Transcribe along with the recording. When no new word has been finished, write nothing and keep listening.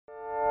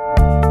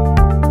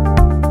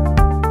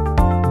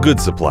Good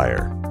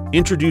Supplier.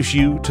 Introduce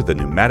you to the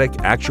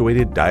pneumatic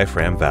actuated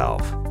diaphragm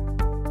valve.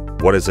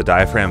 What is a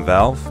diaphragm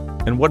valve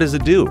and what does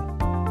it do?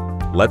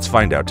 Let's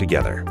find out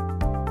together.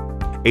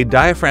 A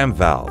diaphragm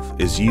valve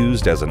is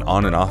used as an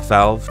on and off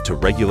valve to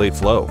regulate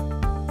flow.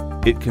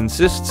 It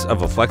consists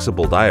of a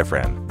flexible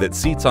diaphragm that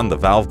seats on the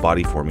valve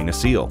body, forming a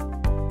seal.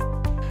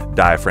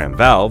 Diaphragm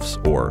valves,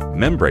 or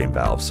membrane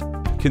valves,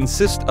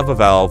 consist of a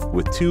valve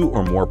with two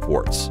or more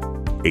ports,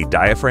 a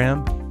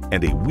diaphragm,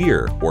 and a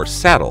weir or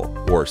saddle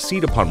or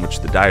seat upon which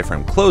the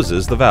diaphragm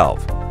closes the valve.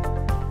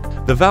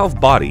 The valve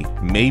body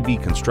may be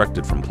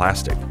constructed from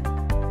plastic,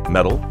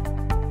 metal,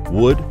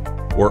 wood,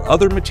 or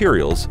other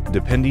materials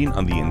depending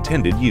on the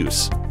intended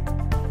use.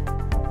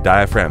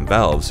 Diaphragm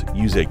valves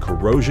use a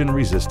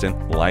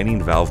corrosion-resistant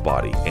lining valve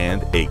body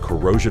and a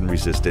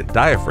corrosion-resistant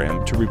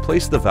diaphragm to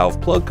replace the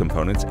valve plug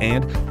components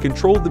and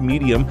control the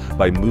medium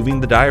by moving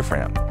the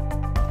diaphragm.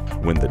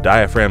 When the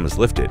diaphragm is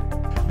lifted,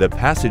 the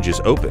passage is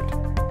opened.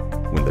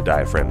 When the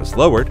diaphragm is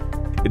lowered,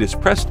 it is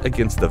pressed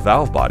against the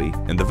valve body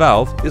and the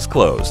valve is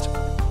closed.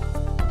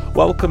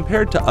 While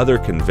compared to other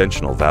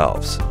conventional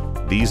valves,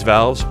 these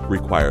valves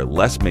require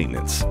less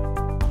maintenance.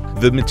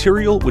 The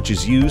material which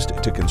is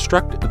used to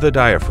construct the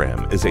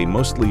diaphragm is a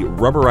mostly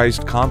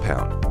rubberized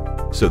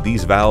compound, so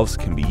these valves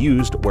can be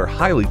used where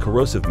highly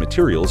corrosive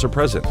materials are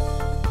present.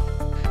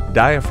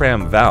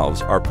 Diaphragm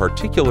valves are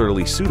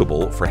particularly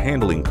suitable for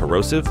handling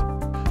corrosive,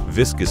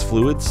 viscous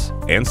fluids,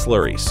 and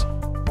slurries.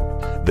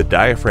 The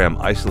diaphragm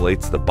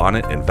isolates the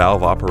bonnet and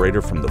valve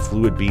operator from the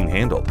fluid being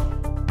handled.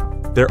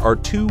 There are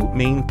two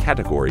main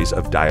categories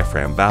of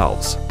diaphragm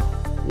valves.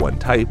 One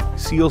type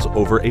seals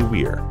over a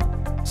weir,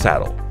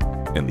 saddle,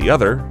 and the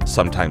other,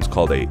 sometimes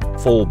called a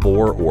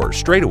full-bore or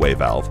straightaway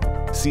valve,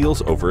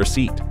 seals over a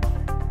seat.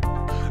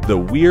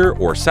 The weir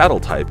or saddle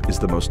type is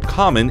the most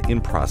common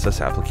in process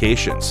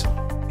applications,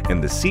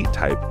 and the seat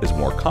type is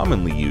more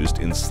commonly used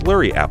in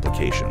slurry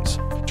applications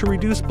to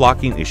reduce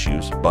blocking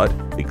issues, but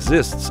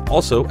exists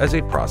also as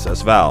a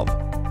process valve.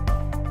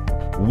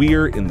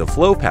 Weir in the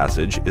flow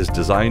passage is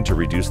designed to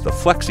reduce the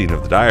flexing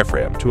of the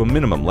diaphragm to a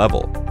minimum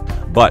level,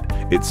 but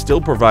it still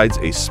provides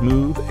a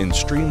smooth and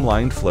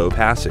streamlined flow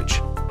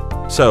passage,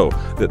 so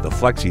that the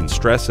flexing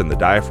stress in the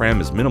diaphragm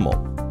is minimal,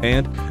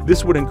 and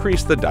this would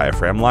increase the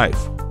diaphragm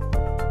life.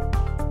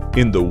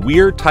 In the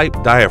weir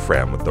type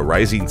diaphragm with the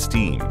rising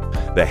steam,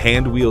 the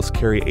hand wheels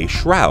carry a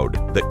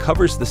shroud that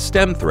covers the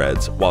stem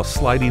threads while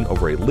sliding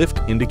over a lift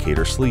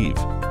indicator sleeve.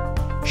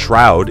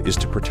 Shroud is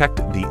to protect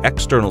the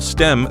external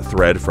stem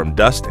thread from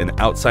dust and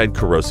outside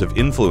corrosive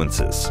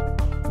influences.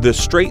 The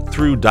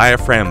straight-through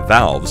diaphragm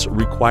valves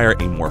require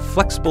a more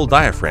flexible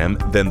diaphragm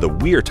than the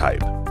weir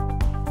type.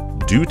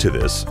 Due to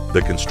this,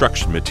 the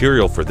construction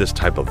material for this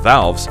type of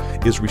valves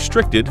is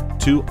restricted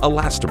to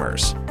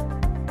elastomers.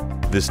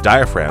 This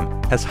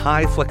diaphragm has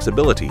high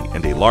flexibility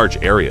and a large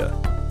area.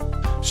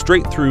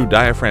 Straight-through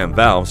diaphragm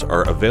valves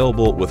are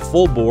available with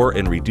full-bore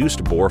and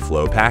reduced-bore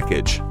flow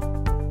package.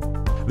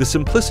 The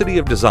simplicity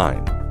of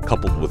design,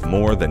 coupled with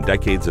more than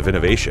decades of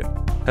innovation,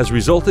 has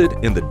resulted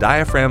in the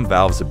diaphragm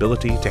valve's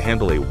ability to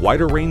handle a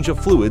wider range of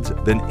fluids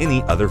than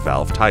any other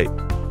valve type.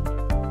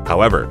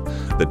 However,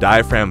 the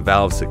diaphragm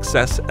valve's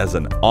success as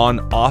an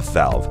on-off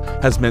valve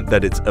has meant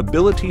that its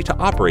ability to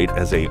operate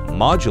as a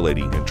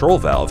modulating control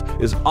valve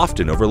is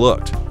often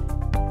overlooked.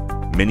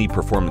 Many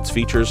performance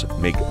features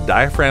make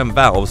diaphragm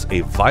valves a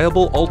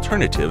viable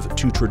alternative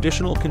to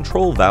traditional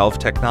control valve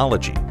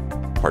technology,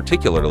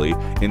 particularly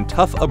in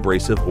tough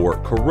abrasive or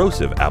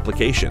corrosive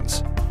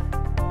applications.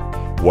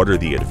 What are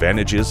the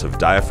advantages of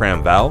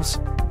diaphragm valves?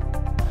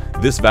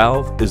 This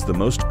valve is the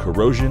most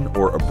corrosion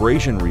or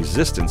abrasion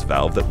resistance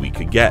valve that we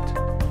could get.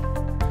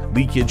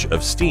 Leakage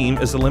of steam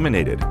is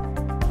eliminated.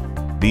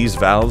 These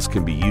valves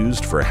can be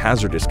used for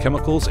hazardous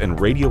chemicals and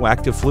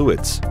radioactive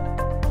fluids.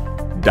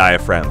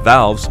 Diaphragm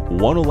valves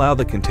won't allow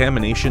the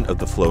contamination of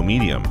the flow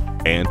medium,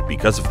 and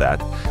because of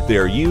that, they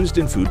are used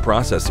in food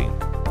processing,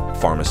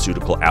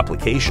 pharmaceutical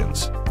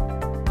applications.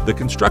 The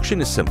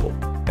construction is simple,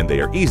 and they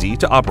are easy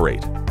to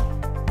operate.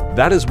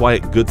 That is why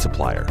at Good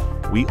Supplier,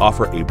 we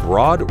offer a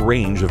broad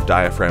range of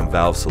diaphragm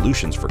valve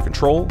solutions for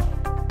control,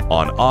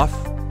 on-off,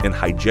 and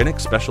hygienic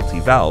specialty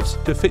valves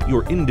to fit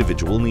your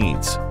individual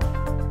needs.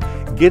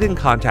 Get in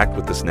contact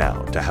with us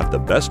now to have the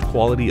best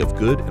quality of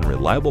good and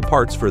reliable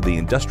parts for the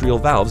industrial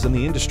valves in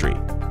the industry.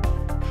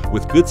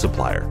 With Good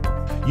Supplier,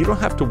 you don't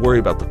have to worry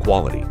about the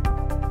quality,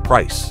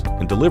 price,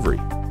 and delivery,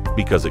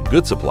 because at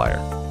Good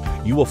Supplier,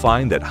 you will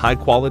find that high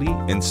quality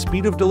and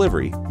speed of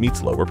delivery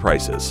meets lower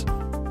prices.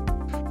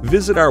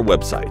 Visit our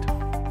website,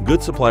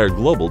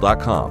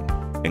 goodsupplierglobal.com,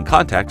 and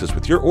contact us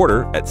with your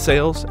order at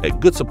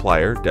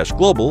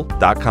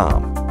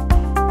sales@goodsupplier-global.com.